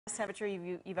Temperature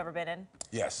you've ever been in?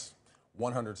 Yes,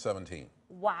 117.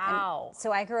 Wow. And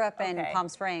so I grew up in Palm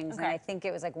Springs, and Okay. I think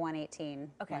it was like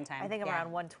 118 one time. I think I'm around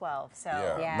 112. So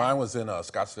Yeah, mine was in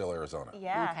Scottsdale, Arizona.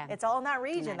 yeah, Okay. it's all in that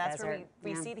region. In that That's where desert,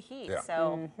 we yeah. see the heat. Yeah.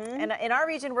 So, and in our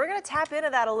region, we're going to tap into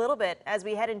that a little bit as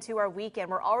we head into our weekend.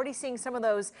 We're already seeing some of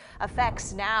those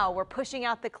effects now. We're pushing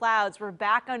out the clouds. We're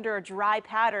back under a dry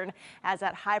pattern as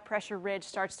that high pressure ridge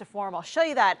starts to form. I'll show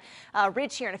you that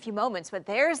ridge here in a few moments, but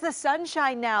there's the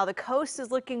sunshine now. The coast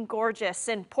is looking gorgeous.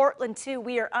 In Portland, too,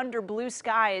 we are under blue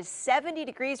skies, 70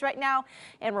 degrees right now,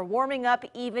 and we're warming up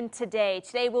even today.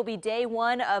 Today will be day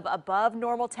one of above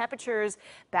normal temperatures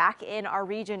back in our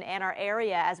region and our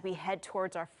area as we head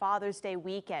towards our Father's Day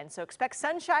weekend. So expect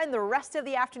sunshine the rest of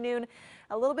the afternoon.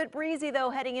 A little bit breezy,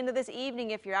 though, heading into this evening.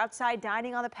 If you're outside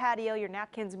dining on the patio, your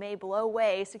napkins may blow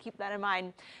away, so keep that in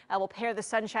mind. We'll pair the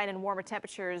sunshine and warmer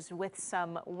temperatures with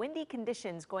some windy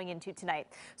conditions going into tonight.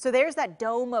 So there's that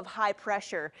dome of high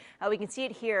pressure. We can see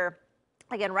it here.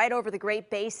 Again, right over the Great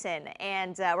Basin,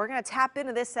 and we're going to tap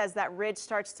into this as that ridge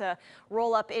starts to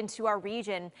roll up into our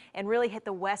region and really hit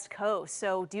the west coast.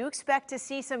 So do expect to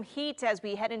see some heat as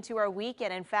we head into our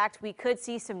weekend. In fact, we could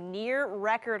see some near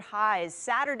record highs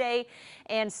Saturday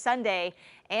and Sunday.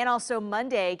 And also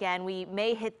Monday, again, we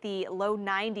may hit the low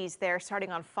 90s there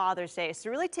starting on Father's Day. So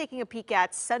really taking a peek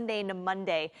at Sunday into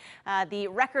Monday. The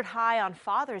record high on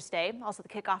Father's Day, also the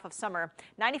kickoff of summer,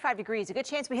 95 degrees. A good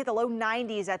chance we hit the low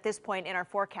 90s at this point in our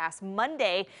forecast.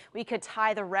 Monday, we could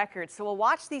tie the record. So we'll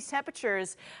watch these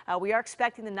temperatures. We are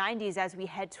expecting the 90s as we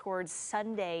head towards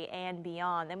Sunday and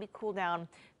beyond. Then we cool down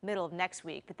middle of next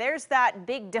week. But there's that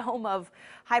big dome of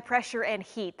high pressure and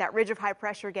heat, that ridge of high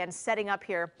pressure again setting up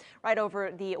here right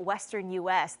over the western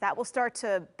U.S. That will start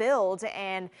to build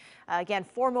and again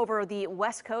form over the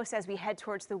west coast as we head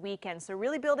towards the weekend. So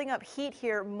really building up heat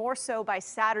here more so by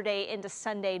Saturday into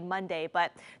Sunday and Monday.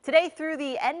 But today through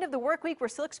the end of the work week, we're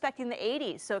still expecting the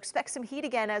 80s. So expect some heat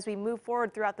again as we move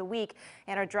forward throughout the week.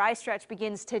 And our dry stretch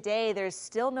begins today. There's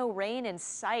still no rain in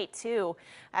sight too.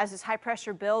 As this high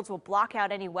pressure builds, we'll block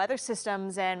out any weather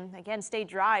systems and again stay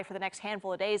dry for the next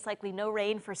handful of days. Likely no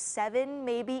rain for 7,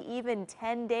 maybe even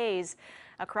 10 days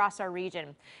across our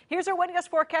region. Here's our wind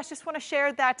gust forecast. Just want to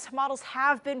share that models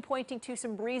have been pointing to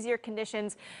some breezier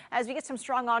conditions as we get some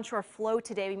strong onshore flow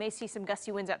today. We may see some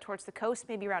gusty winds out towards the coast,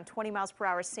 maybe around 20 miles per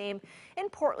hour. Same in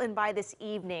Portland by this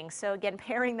evening. So again,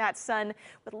 pairing that sun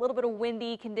with a little bit of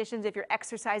windy conditions. If you're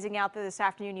exercising out there this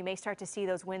afternoon, you may start to see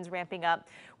those winds ramping up.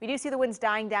 We do see the winds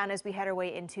dying down as we head our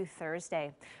way into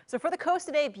Thursday. So for the coast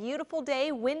today, beautiful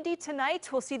day, windy tonight.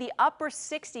 We'll see the upper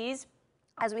 60s.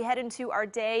 As we head into our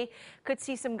day, could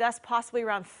see some gusts possibly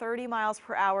around 30 miles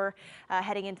per hour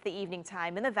heading into the evening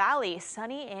time. In the valley,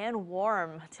 sunny and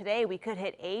warm. Today we could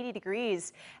hit 80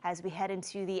 degrees as we head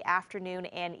into the afternoon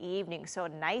and evening. So a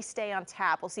nice day on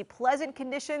tap. We'll see pleasant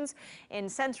conditions in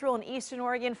central and eastern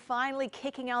Oregon, finally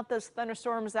kicking out those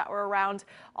thunderstorms that were around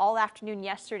all afternoon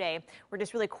yesterday. We're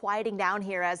just really quieting down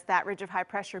here as that ridge of high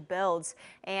pressure builds.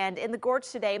 And in the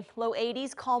gorge today, low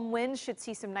 80s, calm winds, should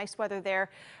see some nice weather there,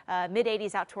 mid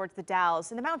 80s out towards the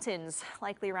Dalles. In the mountains,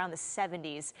 likely around the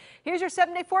 70s. Here's your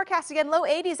 7-day forecast. Again, low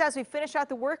 80s as we finish out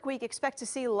the work week. Expect to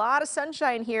see a lot of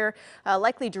sunshine here,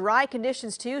 likely dry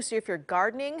conditions too. So if you're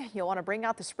gardening, you'll want to bring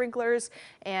out the sprinklers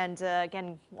and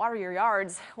again, water your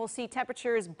yards. We'll see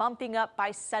temperatures bumping up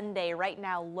by Sunday. Right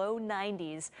now, low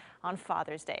 90s on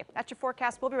Father's Day. That's your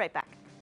forecast. We'll be right back.